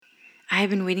I had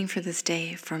been waiting for this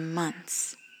day for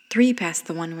months, 3 past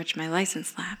the one in which my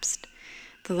license lapsed.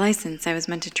 The license I was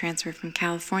meant to transfer from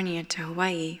California to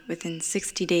Hawaii within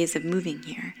 60 days of moving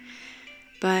here.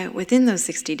 But within those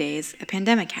 60 days, a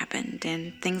pandemic happened,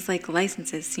 and things like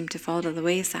licenses seemed to fall to the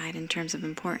wayside in terms of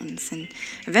importance, and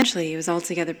eventually it was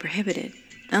altogether prohibited,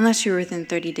 unless you were within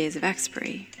 30 days of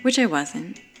expiry, which I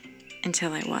wasn't,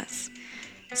 until I was.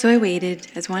 So I waited,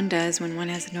 as one does when one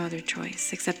has no other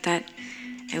choice, except that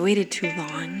I waited too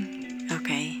long.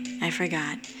 Okay, I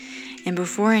forgot. And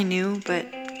before I knew, but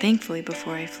thankfully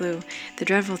before I flew, the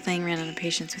dreadful thing ran out of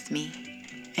patience with me,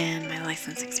 and my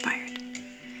license expired.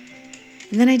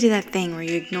 And then I did that thing where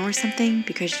you ignore something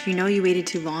because you know you waited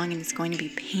too long and it's going to be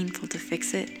painful to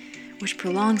fix it, which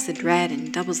prolongs the dread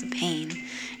and doubles the pain,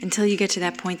 until you get to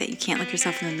that point that you can't look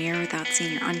yourself in the mirror without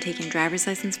seeing your untaken driver's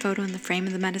license photo in the frame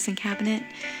of the medicine cabinet.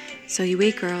 So you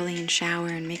wake early and shower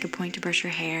and make a point to brush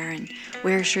your hair and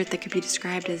wear a shirt that could be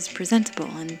described as presentable,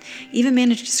 and even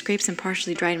manage to scrape some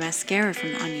partially dried mascara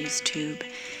from the unused tube.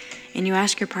 And you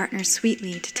ask your partner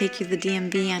sweetly to take you to the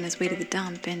DMV on his way to the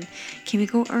dump, and can we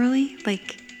go early,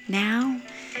 like now?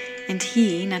 And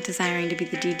he, not desiring to be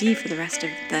the DD for the rest of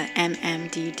the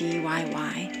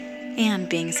MMDDYY, and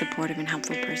being a supportive and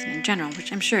helpful person in general,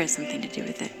 which I'm sure has something to do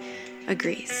with it,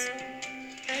 agrees.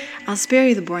 I'll spare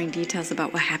you the boring details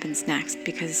about what happens next,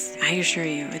 because I assure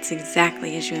you it's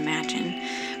exactly as you imagine,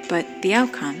 but the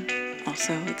outcome,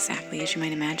 also exactly as you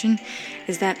might imagine,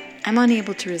 is that I'm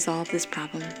unable to resolve this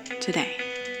problem today.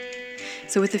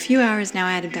 So with a few hours now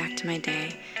added back to my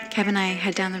day, Kev and I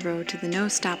head down the road to the no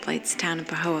stoplights town of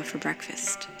Pahoa for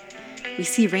breakfast. We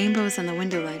see rainbows on the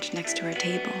window ledge next to our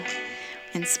table,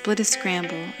 and split a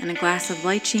scramble and a glass of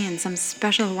lychee and some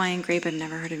special Hawaiian grape I've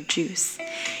never heard of juice,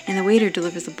 and the waiter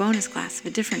delivers a bonus glass of a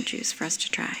different juice for us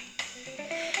to try.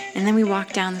 And then we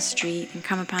walk down the street and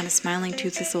come upon a smiling,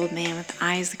 toothless old man with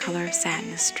eyes the color of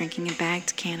sadness, drinking a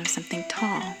bagged can of something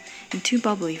tall and too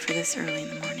bubbly for this early in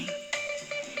the morning.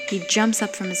 He jumps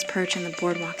up from his perch on the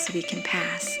boardwalk so we can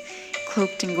pass,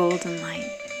 cloaked in golden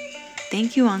light.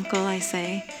 "Thank you, Uncle," I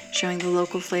say, showing the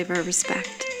local flavor of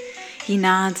respect. He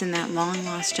nods in that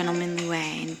long-lost gentlemanly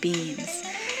way and beams.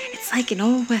 It's like an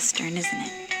old Western, isn't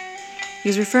it? He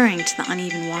was referring to the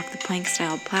uneven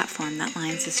walk-the-plank-styled platform that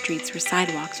lines the streets where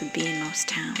sidewalks would be in most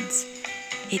towns.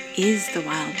 It is the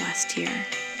Wild West here,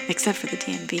 except for the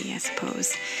DMV, I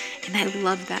suppose, and I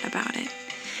love that about it.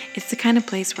 It's the kind of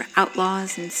place where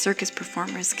outlaws and circus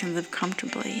performers can live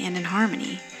comfortably and in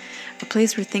harmony, a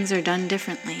place where things are done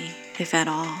differently, if at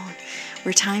all,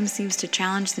 where time seems to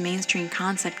challenge the mainstream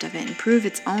concept of it and prove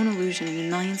its own illusion in a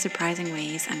million surprising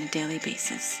ways on a daily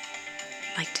basis,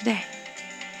 like today.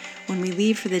 When we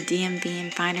leave for the DMV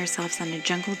and find ourselves on a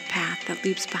jungled path that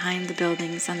loops behind the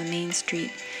buildings on the main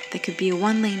street that could be a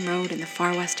one-lane road in the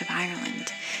far west of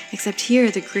Ireland, except here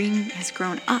the green has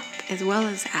grown up as well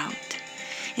as out,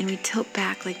 and we tilt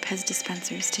back like Pez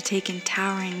dispensers to take in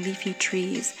towering leafy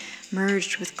trees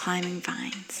merged with climbing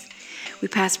vines. We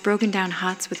pass broken-down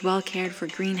huts with well-cared-for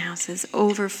greenhouses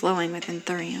overflowing with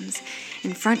anthuriums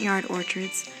and front-yard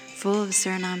orchards full of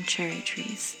Suriname cherry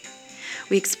trees.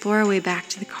 We explore our way back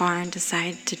to the car and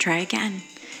decide to try again,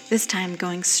 this time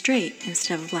going straight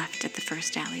instead of left at the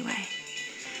first alleyway.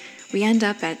 We end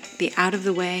up at the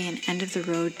out-of-the-way and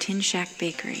end-of-the-road Tin Shack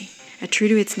Bakery, a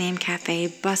true-to-its-name cafe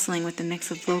bustling with a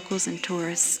mix of locals and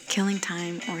tourists, killing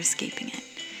time or escaping it.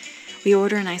 We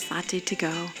order an iced latte to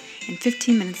go, and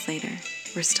 15 minutes later,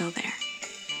 we're still there.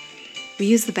 We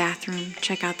use the bathroom,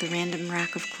 check out the random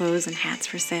rack of clothes and hats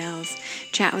for sales,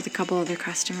 chat with a couple other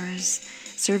customers,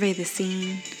 survey the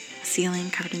scene, a ceiling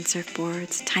covered in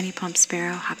surfboards, tiny pump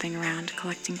sparrow hopping around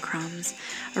collecting crumbs,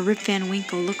 a Rip Van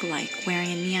Winkle look-alike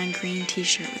wearing a neon green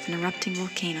t-shirt with an erupting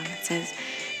volcano that says,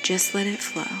 "Just let it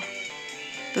flow."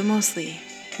 But mostly,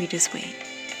 we just wait.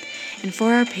 And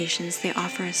for our patience, they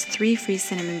offer us 3 free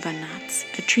cinnamon bun knots,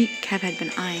 a treat Kev had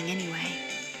been eyeing anyway.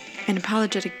 An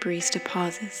apologetic barista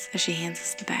pauses as she hands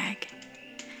us the bag.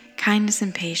 "Kindness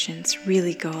and patience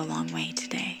really go a long way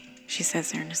today," she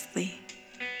says earnestly.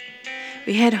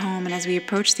 We head home, and as we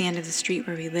approach the end of the street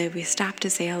where we live, we stop to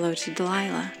say hello to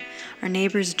Delilah, our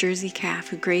neighbor's Jersey calf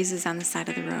who grazes on the side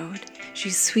of the road.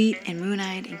 She's sweet and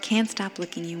moon-eyed and can't stop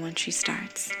licking you once she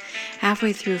starts.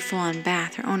 Halfway through a full-on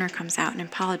bath, her owner comes out and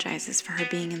apologizes for her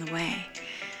being in the way.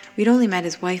 We'd only met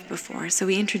his wife before, so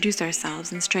we introduce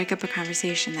ourselves and strike up a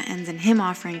conversation that ends in him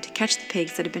offering to catch the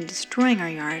pigs that have been destroying our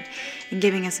yard and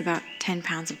giving us about 10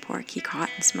 pounds of pork he caught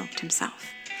and smoked himself.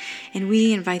 And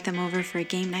we invite them over for a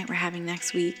game night we're having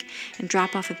next week and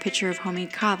drop off a pitcher of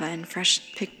homemade kava and fresh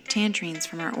picked tangerines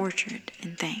from our orchard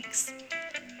in thanks.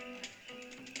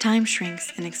 Time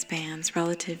shrinks and expands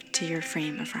relative to your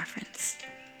frame of reference.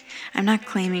 I'm not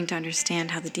claiming to understand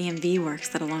how the DMV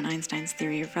works, let alone Einstein's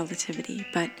theory of relativity,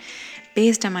 but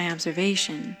based on my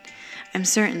observation, I'm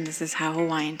certain this is how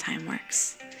Hawaiian time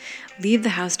works. Leave the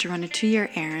house to run a 2-year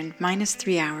errand, minus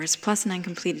 3 hours, plus an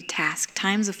uncompleted task,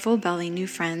 times a full belly, new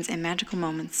friends, and magical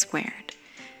moments squared.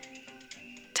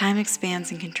 Time expands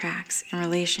and contracts in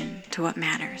relation to what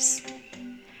matters.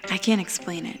 I can't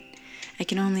explain it. I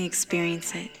can only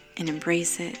experience it and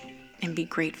embrace it and be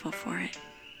grateful for it.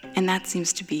 And that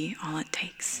seems to be all it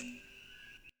takes.